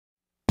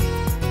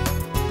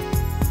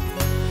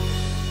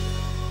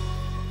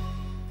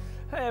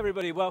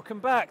everybody, welcome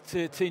back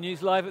to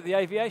tnoozLIVE at the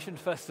Aviation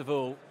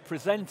Festival,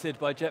 presented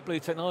by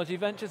JetBlue Technology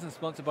Ventures and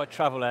sponsored by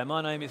Travelair.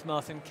 My name is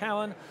Martin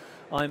Cowan.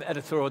 I'm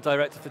editorial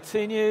director for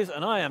T-News,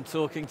 and I am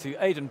talking to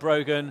Aidan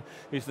Brogan,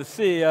 who's the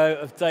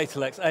CEO of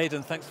Datalex.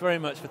 Aidan, thanks very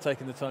much for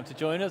taking the time to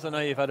join us. I know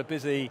you've had a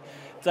busy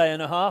day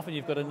and a half, and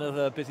you've got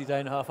another busy day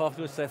and a half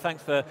afterwards, so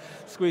thanks for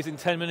squeezing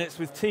 10 minutes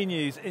with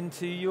T-News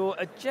into your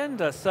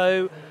agenda.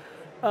 So,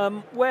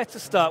 where to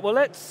start? Well,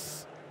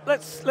 let's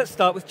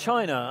start with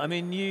China. I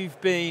mean, you've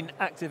been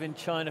active in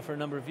China for a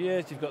number of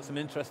years. You've got some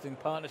interesting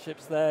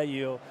partnerships there.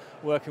 You're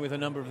working with a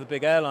number of the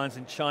big airlines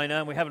in China,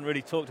 and we haven't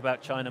really talked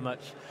about China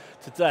much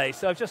today.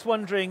 So I'm just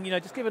wondering,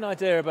 just give an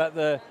idea about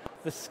the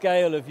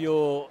scale of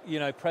your,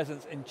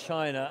 presence in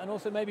China, and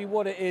also maybe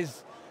what it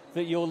is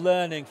that you're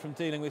learning from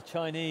dealing with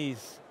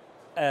Chinese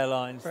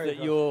airlines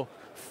you're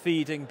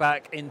feeding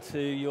back into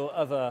your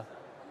other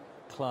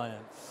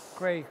clients.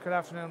 Great. Good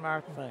afternoon,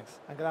 Martin. Thanks.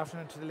 And good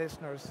afternoon to the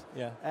listeners.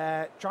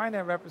 Yeah.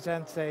 China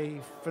represents a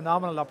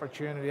phenomenal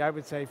opportunity, I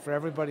would say, for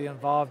everybody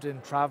involved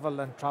in travel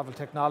and travel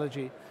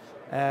technology.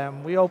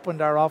 We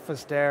opened our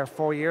office there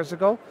 4 years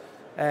ago,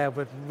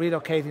 with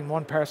relocating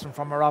one person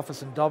from our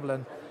office in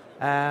Dublin.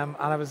 And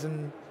I was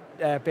in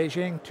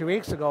Beijing 2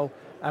 weeks ago,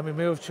 and we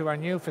moved to our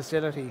new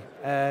facility.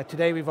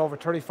 Today we've over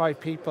 35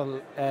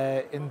 people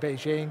in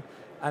Beijing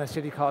and a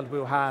city called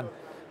Wuhan.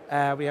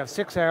 We have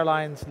 6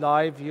 airlines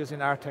live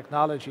using our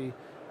technology,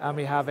 and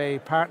we have a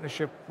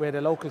partnership with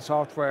a local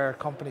software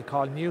company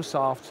called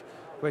Newsoft,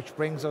 which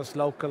brings us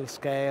local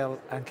scale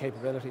and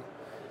capability.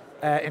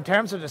 In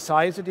terms of the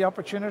size of the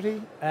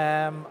opportunity,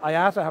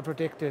 IATA have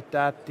predicted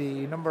that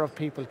the number of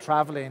people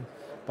traveling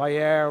by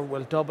air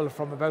will double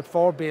from about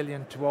 4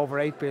 billion to over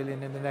 8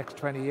 billion in the next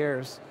 20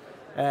 years.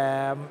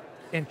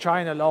 In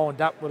China alone,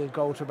 that will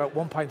go to about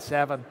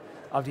 1.7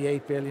 of the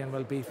 8 billion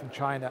will be from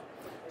China.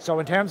 So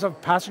in terms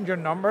of passenger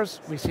numbers,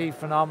 we see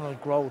phenomenal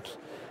growth.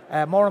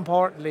 More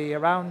importantly,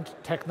 around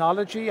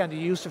technology and the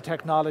use of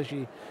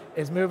technology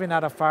is moving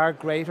at a far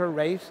greater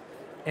rate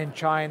in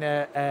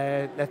China,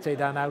 let's say,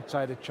 than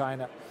outside of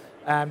China.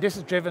 This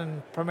is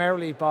driven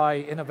primarily by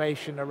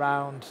innovation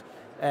around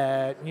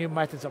new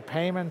methods of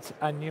payment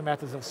and new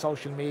methods of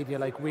social media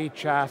like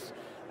WeChat,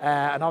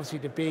 and obviously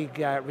the big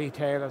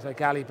retailers like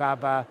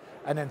Alibaba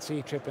and then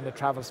Ctrip in the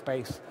travel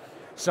space.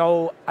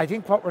 So I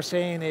think what we're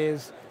seeing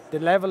is the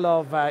level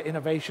of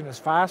innovation is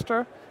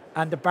faster,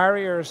 and the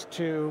barriers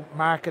to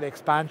market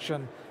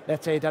expansion,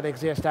 let's say, that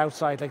exist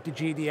outside, like the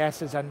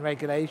GDSs and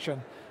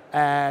regulation,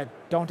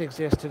 don't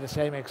exist to the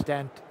same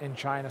extent in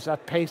China. So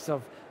that pace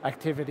of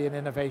activity and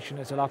innovation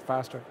is a lot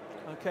faster.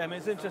 Okay, I mean,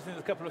 it's interesting,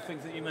 there's a couple of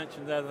things that you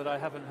mentioned there that I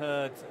haven't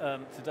heard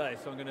today,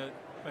 so I'm going to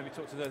maybe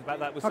talk to those about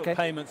that with sort of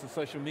payments and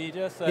social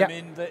media. So I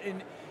mean,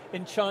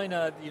 in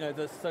China,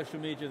 the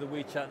social media, the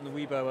WeChat and the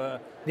Weibo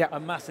are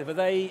massive. Are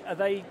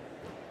they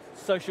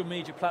social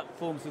media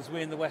platforms as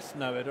we in the West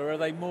know it, or are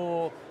they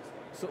more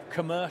sort of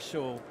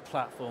commercial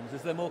platforms?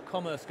 Is there more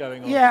commerce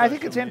going on? Yeah, I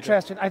think it's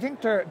interesting. I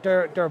think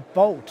they're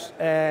both.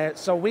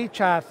 So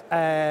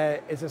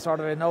WeChat is a sort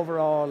of an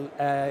overall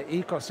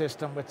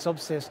ecosystem with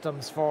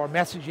subsystems for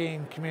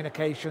messaging,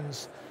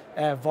 communications,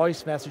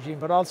 voice messaging,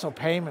 but also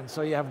payments.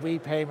 So you have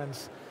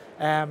WePayments.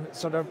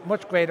 So they're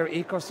much greater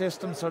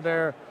ecosystems. So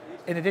they're,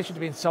 in addition to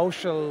being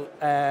social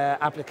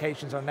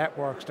applications or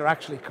networks, they're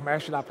actually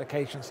commercial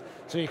applications.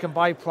 So you can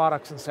buy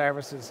products and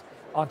services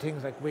on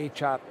things like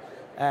WeChat,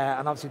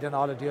 and obviously then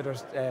all of the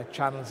other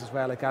channels as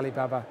well, like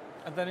Alibaba.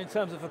 And then in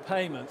terms of the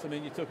payments, I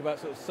mean, you talk about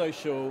sort of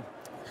social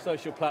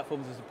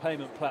platforms as a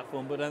payment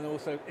platform, but then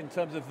also in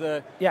terms of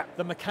the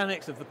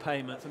mechanics of the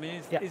payments. I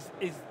mean,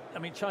 I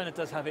mean, China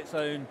does have its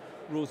own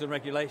rules and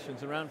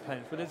regulations around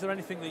payments, but is there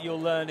anything that you're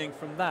learning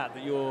from that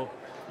you're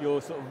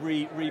sort of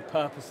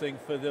repurposing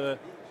for the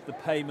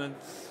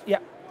payments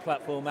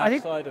platform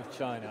outside of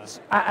China?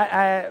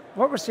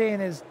 What we're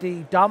seeing is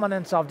the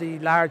dominance of the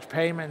large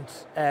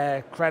payment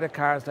credit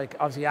cards, like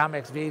obviously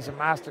Amex, Visa,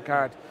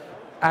 MasterCard,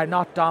 are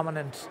not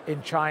dominant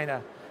in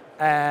China.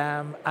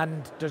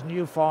 And there's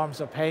new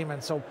forms of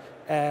payment. So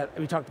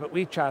we talked about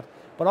WeChat,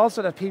 but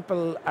also that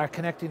people are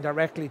connecting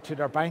directly to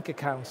their bank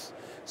accounts.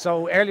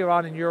 So earlier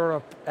on in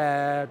Europe,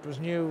 there was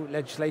new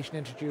legislation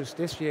introduced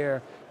this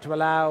year to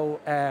allow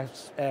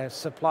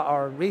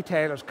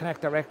retailers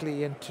connect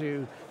directly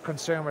into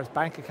consumers'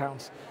 bank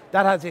accounts.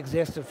 That has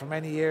existed for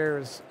many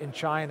years in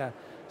China.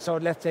 So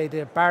let's say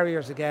the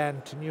barriers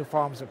again to new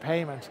forms of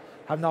payment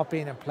have not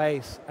been in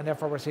place, and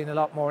therefore we're seeing a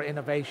lot more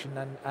innovation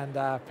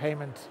and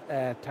payment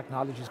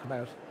technologies come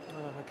out.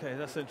 Oh, okay,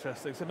 that's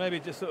interesting. So maybe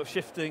just sort of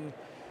shifting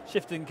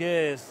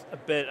gears a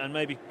bit and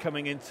maybe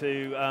coming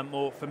into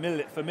more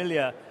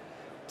familiar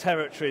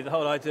territory, the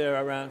whole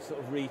idea around sort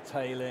of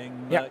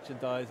retailing,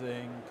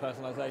 merchandising,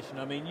 personalization.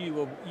 I mean,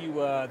 you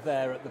were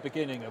there at the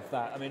beginning of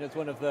that. I mean, as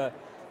one of the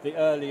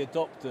early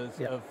adopters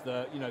of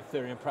the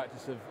theory and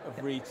practice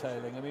of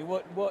retailing. I mean,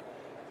 what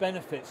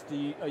benefits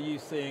are you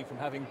seeing from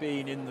having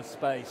been in the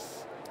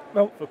space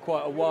for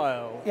quite a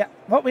while. Yeah,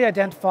 what we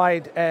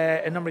identified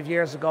a number of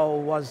years ago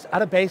was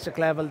at a basic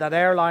level that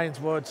airlines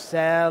would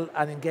sell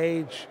and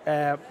engage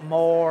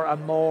more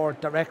and more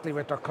directly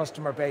with their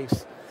customer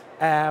base.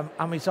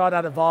 And we saw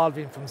that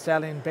evolving from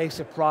selling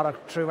basic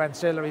product through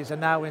ancillaries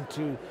and now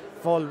into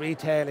full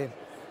retailing.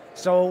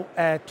 So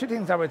two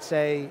things I would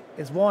say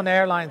is one,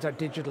 airlines are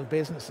digital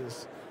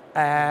businesses.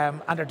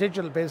 And they're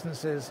digital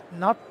businesses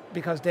not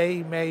because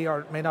they may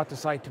or may not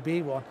decide to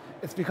be one,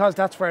 it's because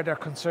that's where their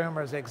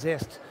consumers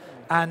exist.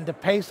 And the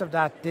pace of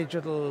that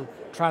digital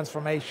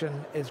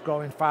transformation is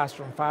growing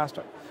faster and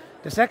faster.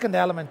 The second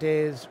element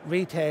is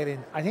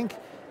retailing. I think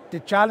the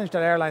challenge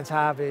that airlines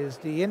have is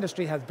the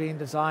industry has been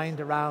designed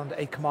around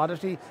a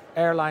commodity,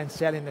 airlines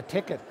selling a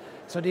ticket.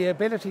 So the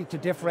ability to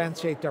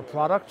differentiate their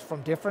product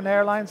from different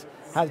airlines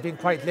has been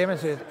quite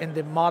limited in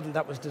the model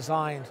that was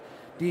designed.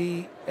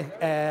 The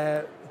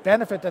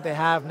benefit that they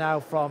have now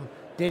from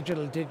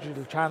digital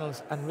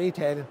channels and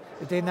retailing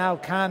is they now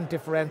can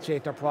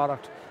differentiate their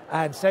product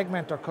and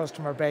segment their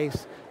customer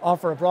base,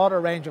 offer a broader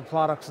range of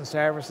products and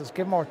services,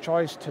 give more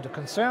choice to the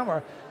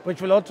consumer,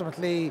 which will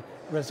ultimately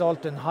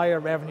result in higher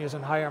revenues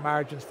and higher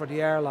margins for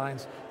the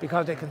airlines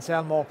because they can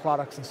sell more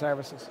products and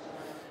services.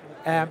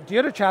 The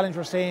other challenge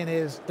we're seeing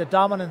is the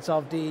dominance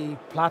of the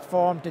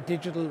platform, the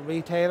digital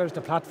retailers,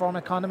 the platform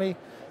economy,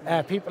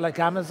 people like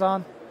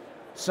Amazon.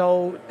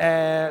 So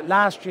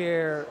last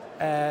year,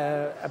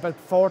 about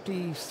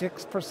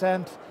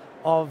 46%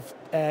 of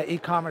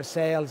e-commerce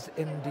sales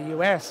in the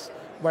US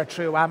were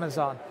through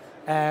Amazon.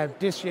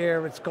 This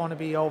year it's going to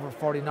be over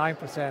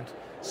 49%.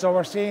 So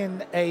we're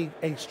seeing a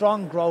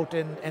strong growth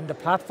in the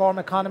platform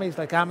economies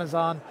like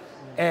Amazon,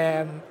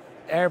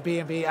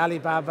 Airbnb,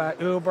 Alibaba,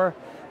 Uber.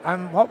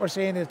 And what we're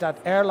seeing is that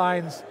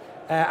airlines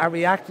are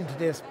reacting to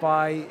this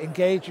by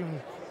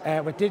engaging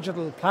with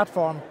digital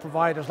platform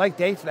providers like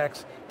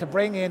Datalex to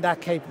bring in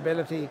that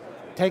capability,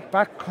 take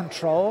back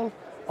control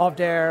of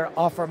their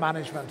offer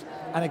management,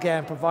 and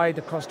again, provide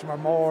the customer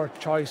more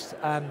choice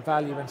and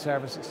value in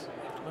services.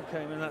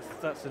 Okay, I mean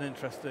that's an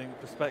interesting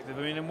perspective.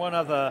 I mean, and one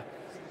other,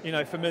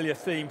 familiar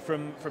theme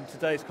from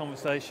today's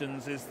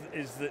conversations is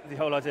the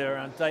whole idea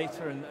around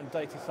data and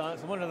data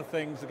science. And one of the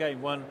things,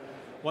 again, one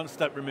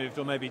step removed,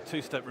 or maybe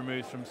two step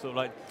removed from sort of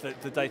like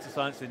the data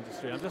science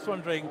industry. I'm just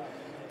wondering,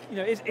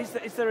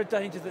 is there a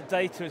danger that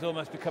data is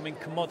almost becoming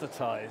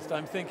commoditized?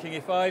 I'm thinking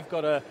if I've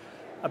got a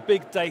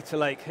big data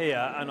lake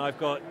here and I've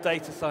got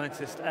data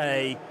scientist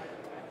A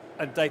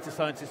and data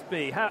scientist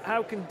B,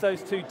 how can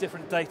those two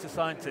different data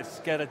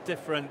scientists get a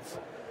different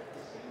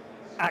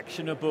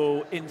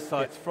actionable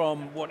insights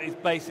from what is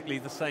basically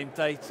the same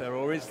data,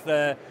 or is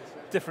there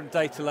different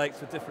data lakes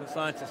for different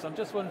scientists? I'm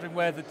just wondering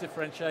where the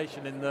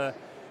differentiation in the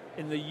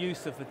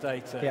use of the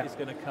data is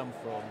going to come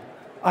from.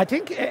 I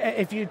think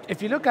if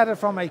you look at it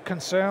from a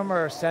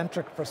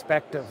consumer-centric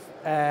perspective,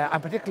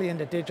 and particularly in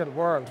the digital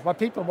world, what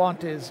people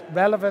want is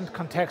relevant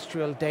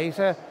contextual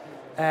data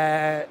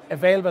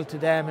available to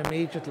them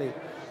immediately.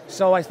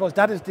 So I suppose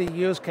that is the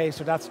use case,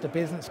 or that's the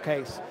business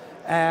case.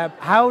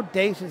 How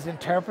data is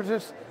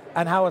interpreted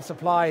and how it's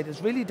applied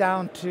is really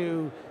down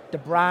to the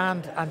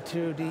brand and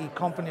to the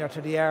company or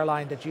to the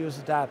airline that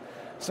uses that.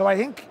 So I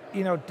think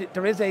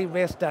there is a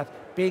risk that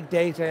big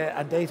data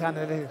and data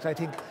analytics, I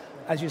think,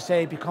 as you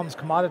say, becomes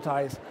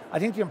commoditized. I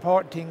think the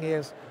important thing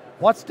is,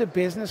 what's the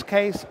business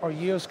case or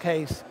use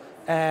case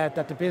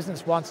that the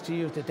business wants to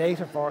use the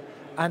data for,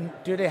 and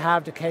do they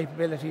have the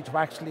capability to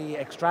actually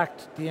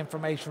extract the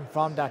information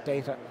from that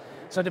data?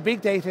 So the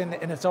big data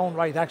in its own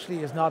right actually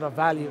is not of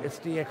value, it's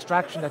the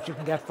extraction that you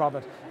can get from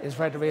it is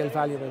where the real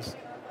value is.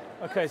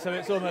 Okay, so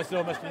it's almost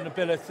an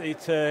ability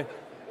to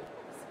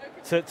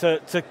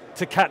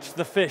catch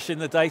the fish in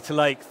the data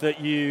lake that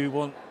you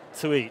want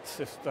to eat,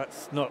 if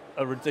that's not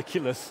a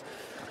ridiculous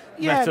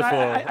metaphor.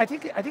 No, I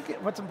think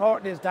what's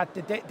important is that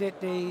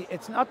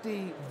it's not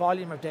the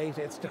volume of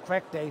data, it's the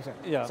correct data.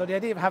 Yeah. So the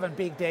idea of having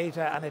big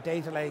data and a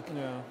data lake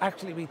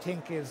actually we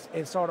think is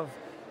sort of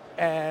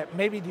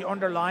maybe the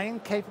underlying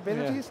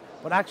capabilities,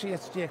 but actually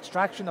it's the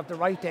extraction of the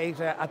right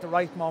data at the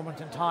right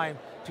moment in time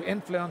to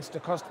influence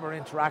the customer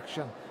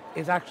interaction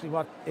is actually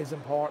what is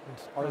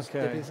important, or is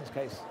the business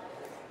case.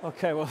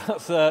 Okay, well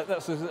that's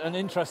an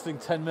interesting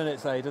 10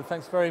 minutes, Aidan.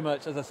 Thanks very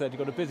much. As I said, you've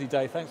got a busy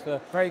day. Thanks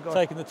for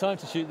taking the time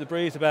to shoot the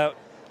breeze about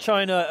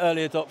China,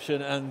 early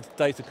adoption and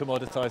data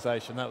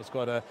commoditization. That was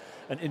quite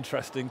an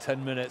interesting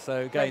 10 minutes.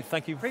 So again,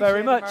 thank you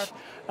very much.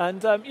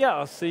 And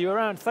I'll see you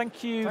around.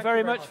 Thank you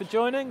very much for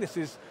joining. This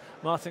is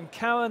Martin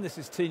Cowan. This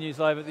is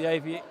tnoozLIVE at the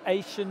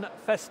Aviation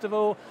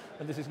Festival.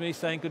 And this is me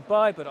saying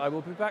goodbye, but I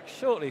will be back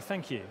shortly.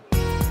 Thank you.